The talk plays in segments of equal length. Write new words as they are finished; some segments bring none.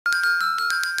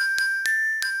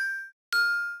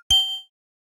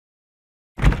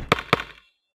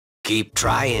Keep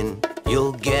trying,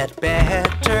 you'll get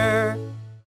better.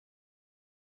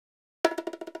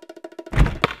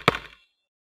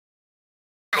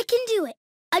 I can do it.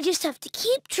 I just have to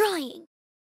keep trying.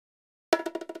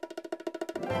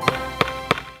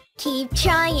 Keep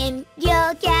trying,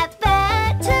 you'll get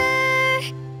better.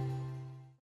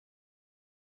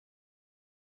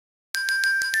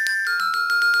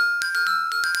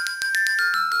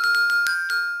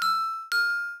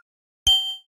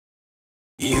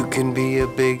 You can be a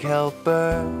big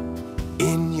helper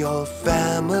in your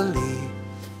family.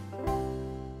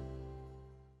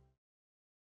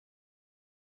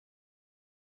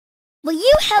 Will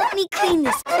you help me clean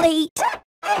this plate?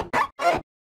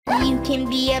 You can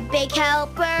be a big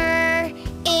helper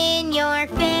in your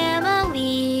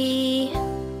family.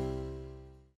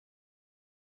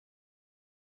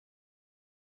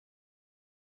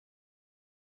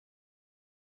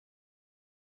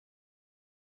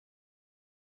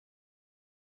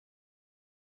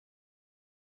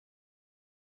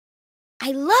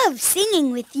 I love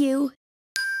singing with you.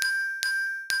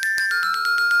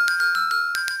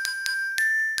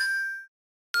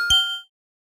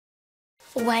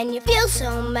 When you feel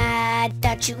so mad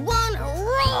that you wanna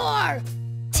roar,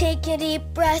 take a deep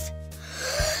breath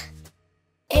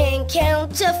and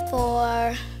count to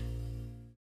 4.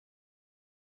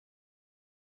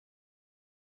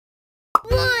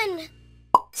 1,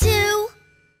 2,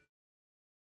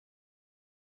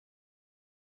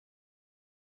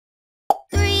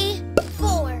 3,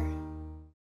 4.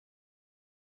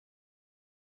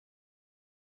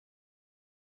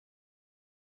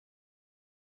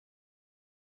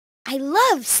 I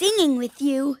love singing with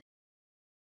you.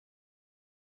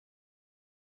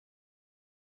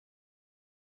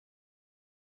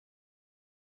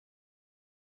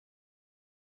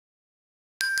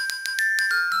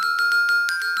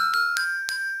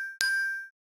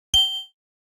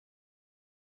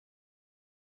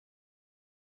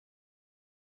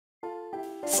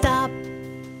 Stop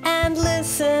and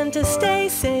listen to stay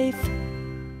safe.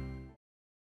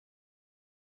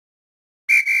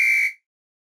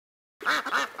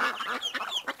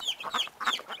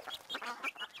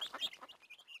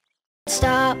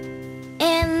 Stop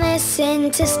and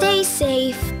listen to stay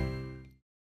safe.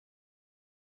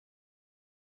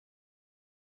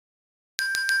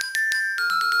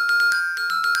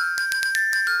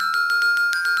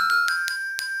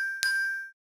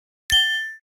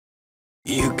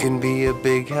 You can be a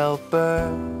big helper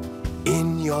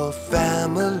in your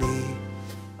family.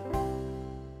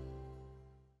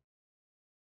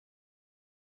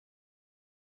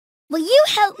 Will you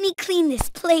help me clean this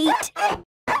plate?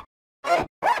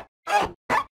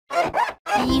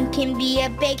 You can be a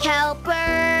big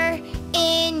helper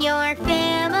in your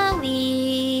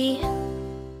family.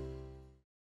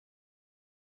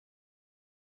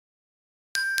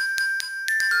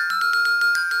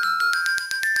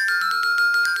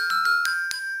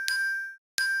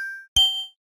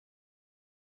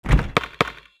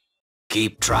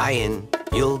 Keep trying,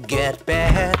 you'll get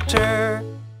better.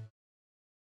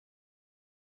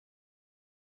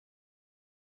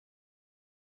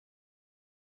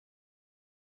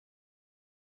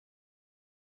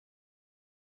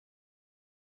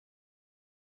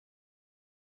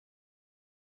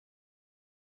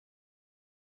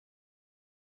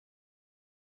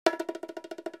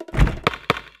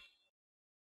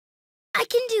 I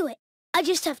can do it. I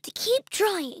just have to keep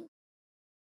trying.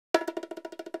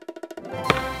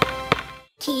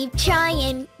 Keep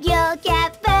trying, you'll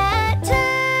get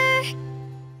better.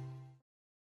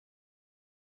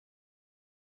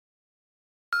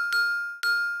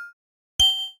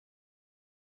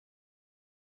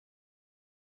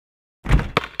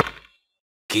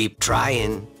 Keep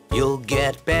trying, you'll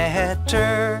get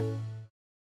better.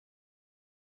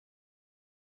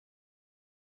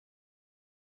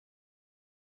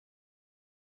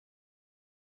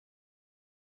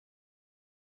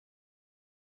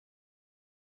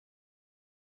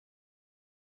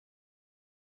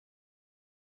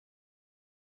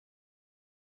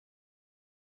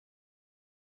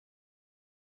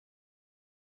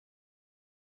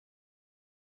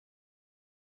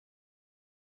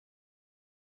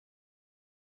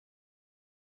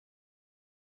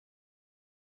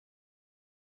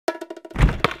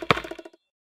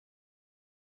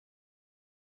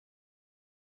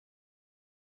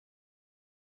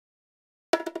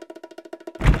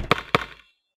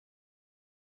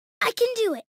 I can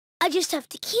do it. I just have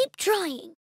to keep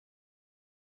trying.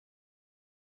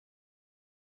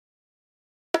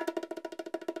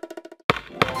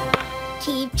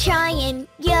 Keep trying,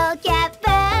 you'll get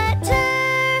better.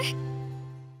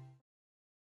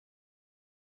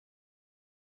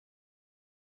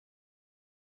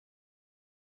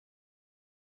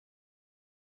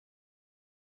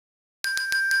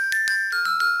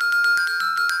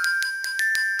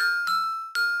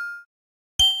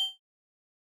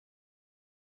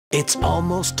 It's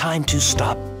almost time to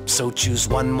stop, so choose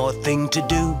one more thing to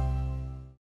do.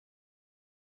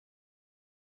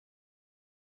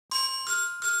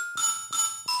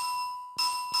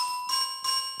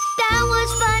 That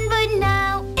was fun, but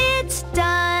now it's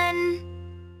done.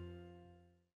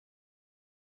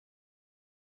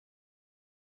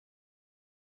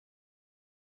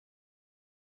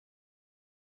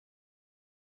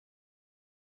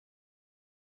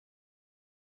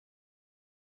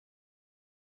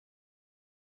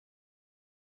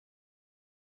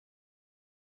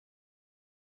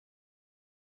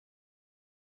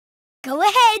 Go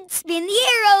ahead, spin the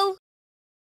arrow.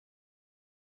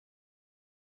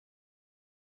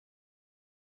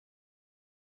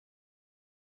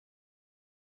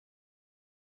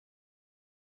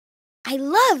 I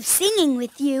love singing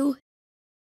with you.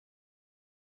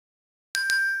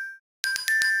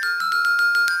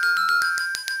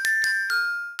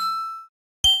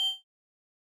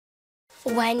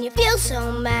 When you feel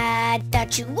so mad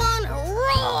that you wanna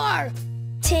roar,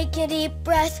 take a deep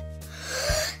breath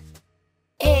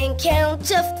and count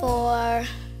to 4.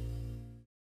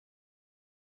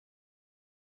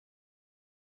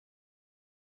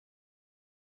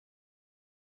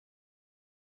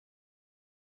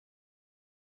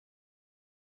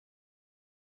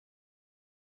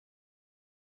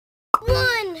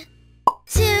 One,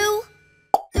 2,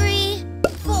 3,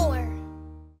 4.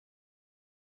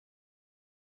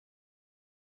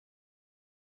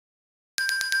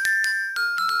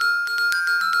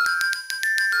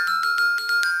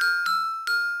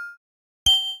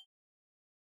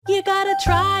 You gotta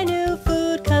try new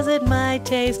food 'cause it might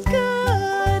taste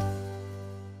good.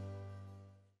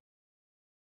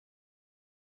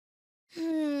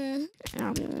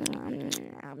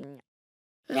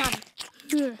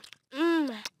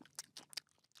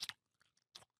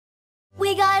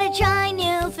 We gotta try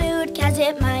new food 'cause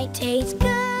it might taste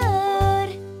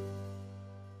good.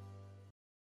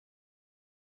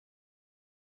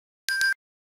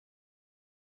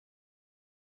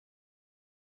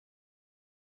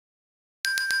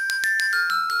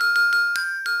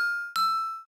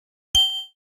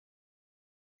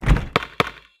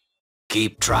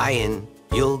 Keep trying,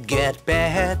 you'll get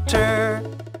better.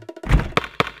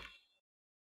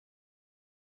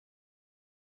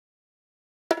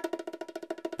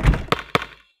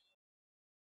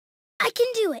 I can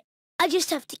do it. I just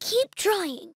have to keep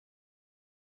trying.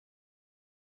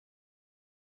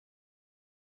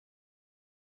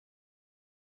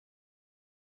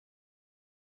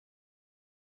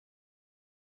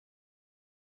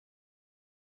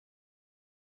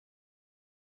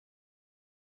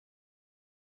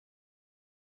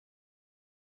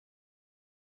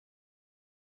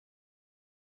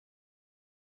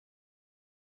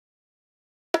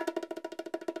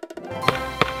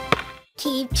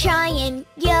 Keep trying,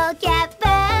 you'll get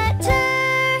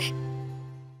better.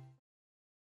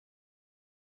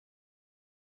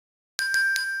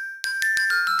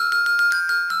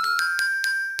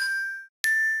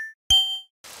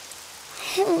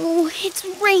 Oh, it's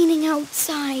raining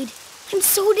outside. I'm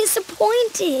so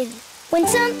disappointed. When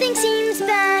something seems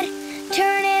bad,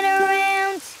 turn it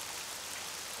around.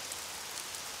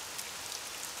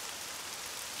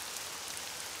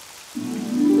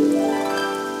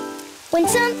 When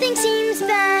something seems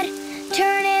bad,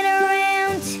 turn it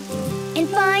around and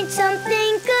find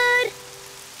something good.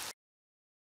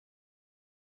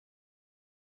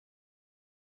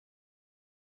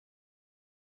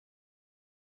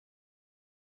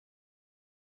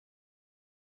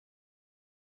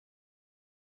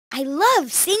 I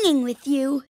love singing with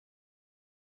you.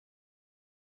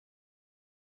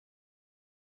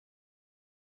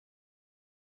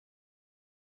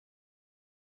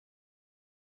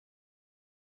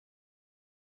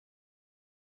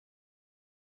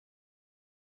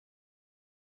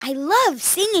 I love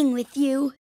singing with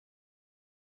you.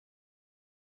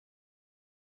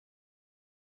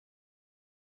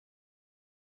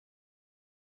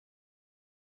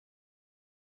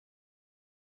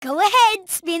 Go ahead,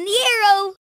 spin the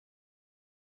arrow.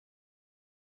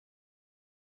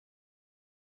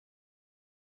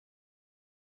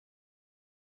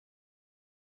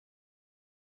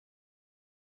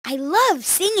 I love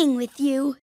singing with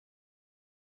you.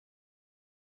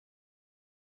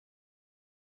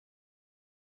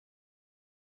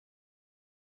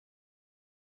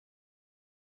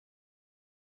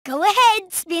 Go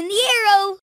ahead, spin the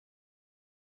arrow.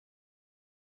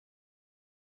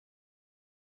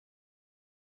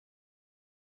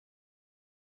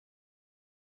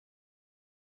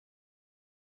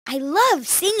 I love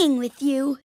singing with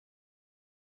you.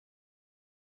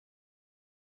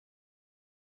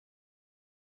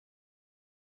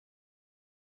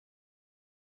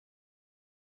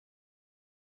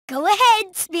 Go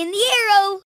ahead, spin the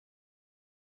arrow.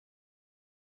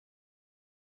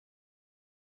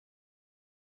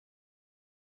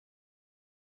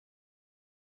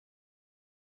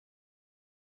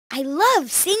 I love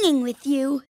singing with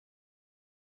you.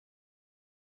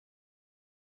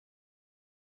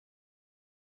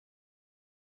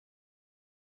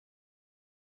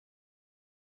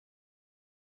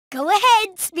 Go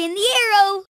ahead, spin the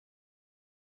arrow.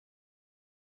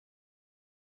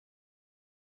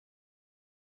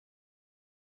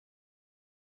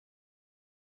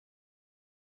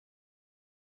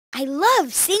 I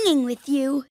love singing with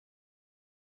you.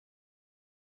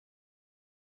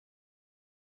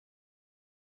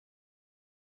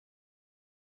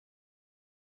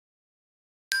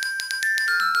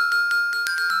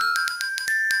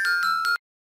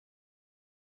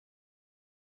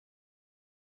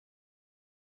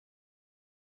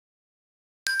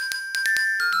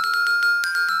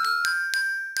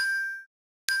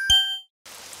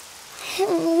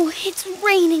 Oh, it's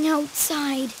raining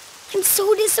outside. I'm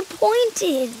so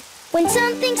disappointed. When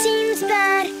something seems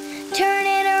bad, turn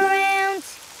it around.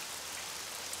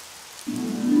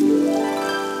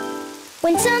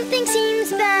 When something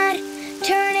seems bad,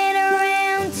 turn it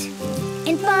around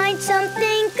and find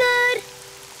something good.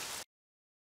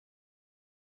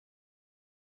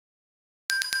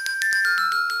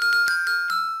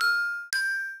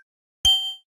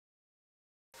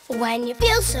 When you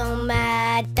feel so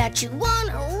mad that you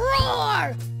wanna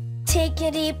roar, take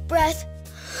a deep breath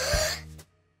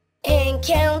and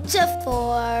count to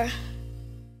 4.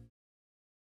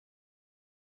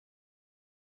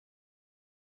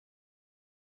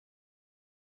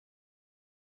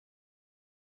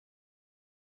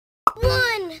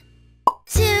 One,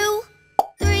 2,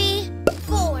 3,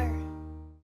 4.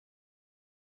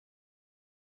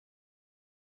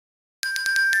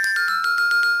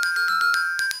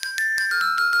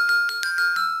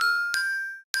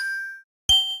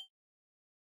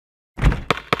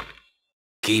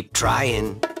 Keep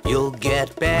trying, you'll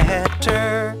get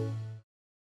better.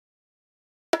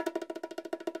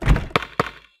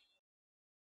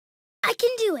 I can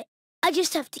do it. I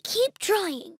just have to keep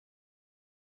trying.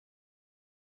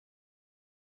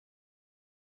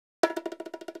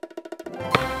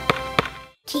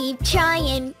 Keep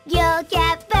trying, you'll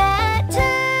get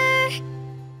better.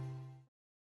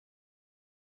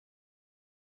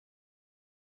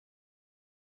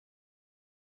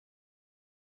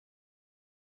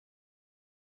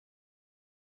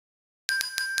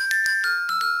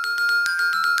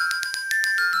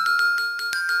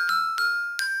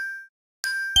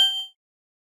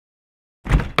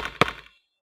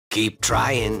 Keep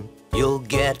trying, you'll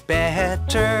get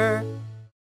better.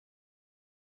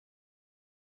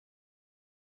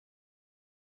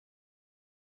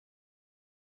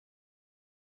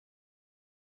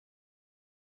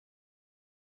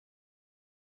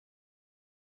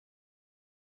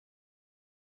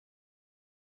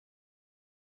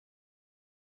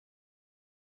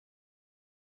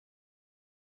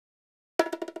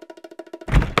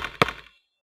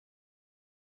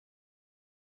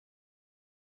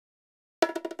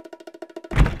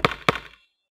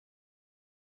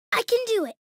 I can do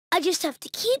it. I just have to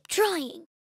keep trying.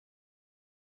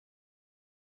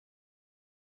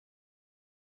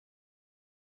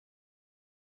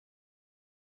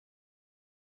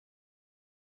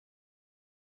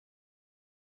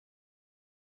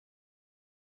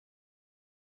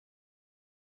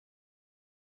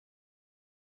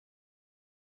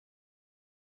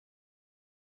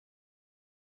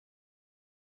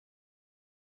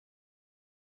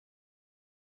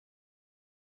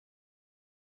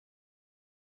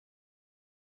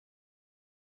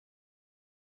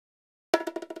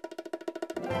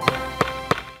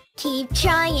 Keep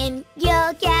trying,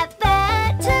 you'll get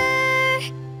better.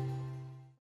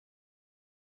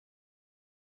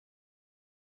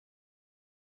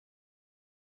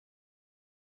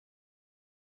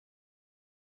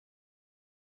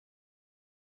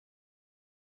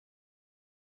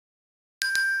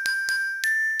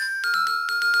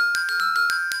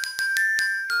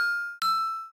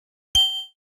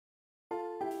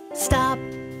 Stop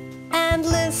and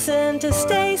listen to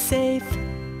stay safe.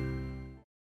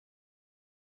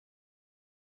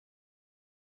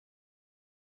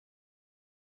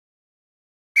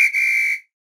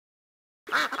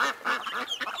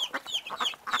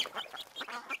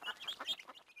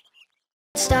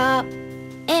 Stop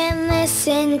and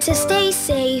listen to stay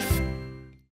safe.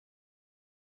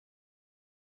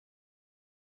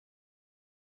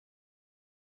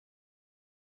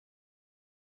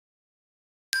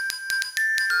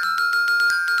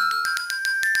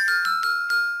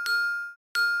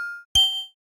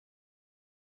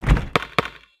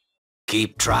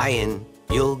 Keep trying,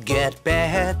 you'll get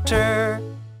better.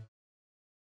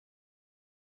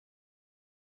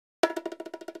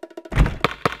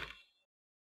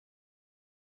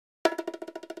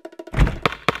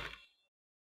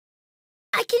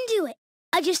 I can do it.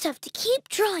 I just have to keep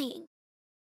trying.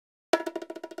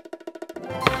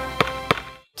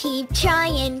 Keep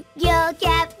trying, you'll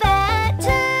get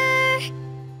better.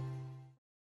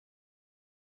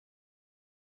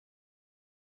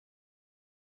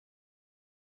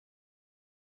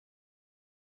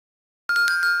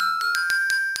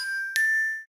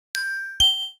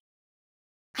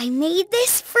 I made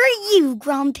this for you,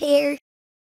 Grandpere.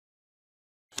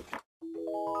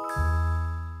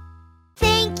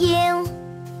 Thank you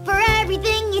for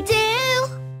everything you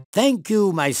do. Thank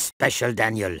you, my special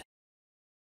Daniel.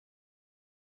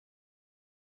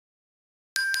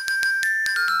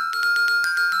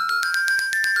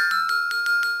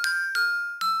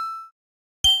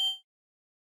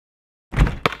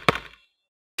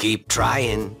 Keep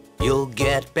trying, you'll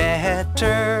get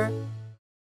better.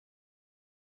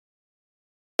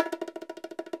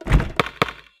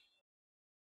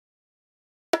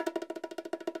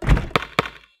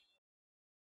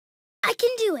 I can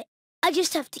do it. I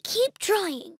just have to keep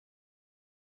trying.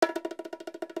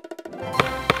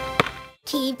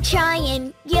 Keep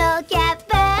trying, you'll get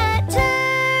better.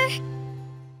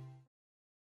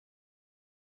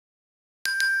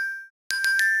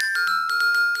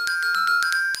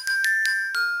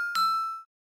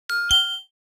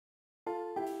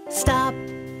 Stop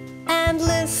and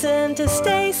listen to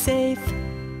stay safe.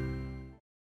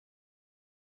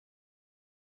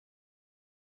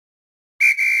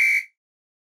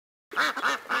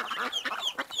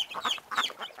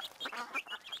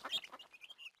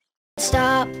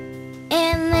 Stop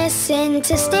and listen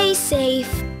to stay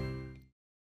safe.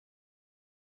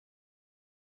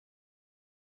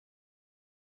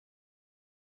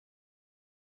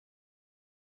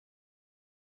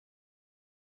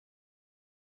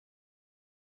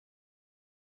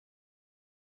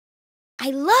 I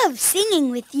love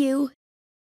singing with you.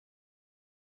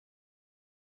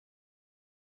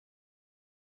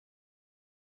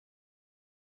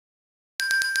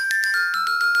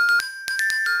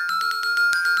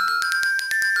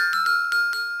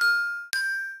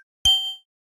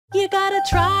 You gotta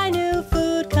try new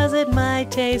food 'cause it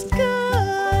might taste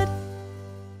good.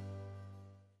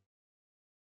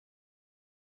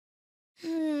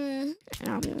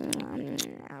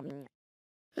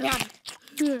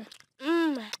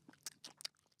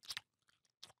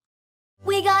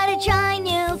 We gotta try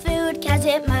new food 'cause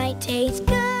it might taste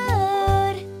good.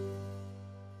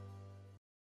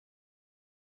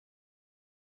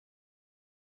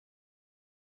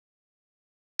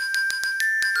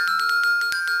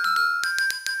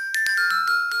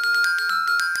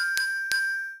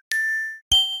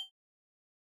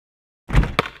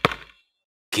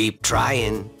 Keep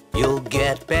trying, you'll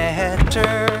get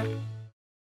better.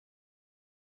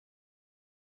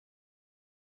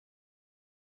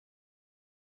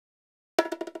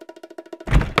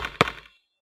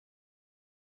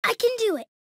 I can do it.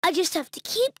 I just have to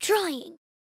keep trying.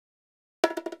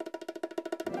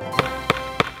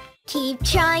 Keep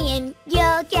trying,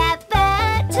 you'll get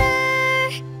better.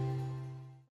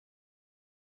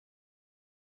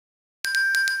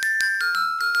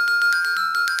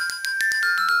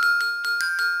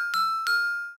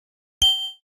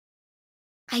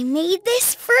 I made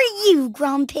this for you,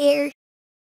 Grandpere.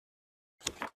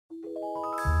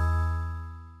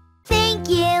 Thank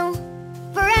you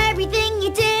for everything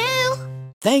you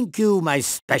do. Thank you, my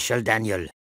special Daniel.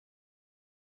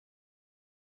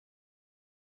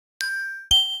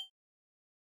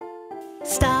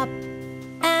 Stop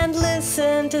and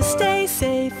listen to stay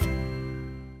safe.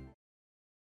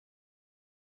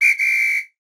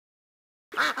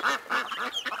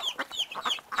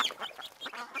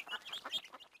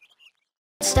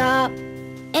 Stop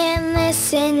and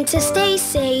listen to stay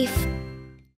safe.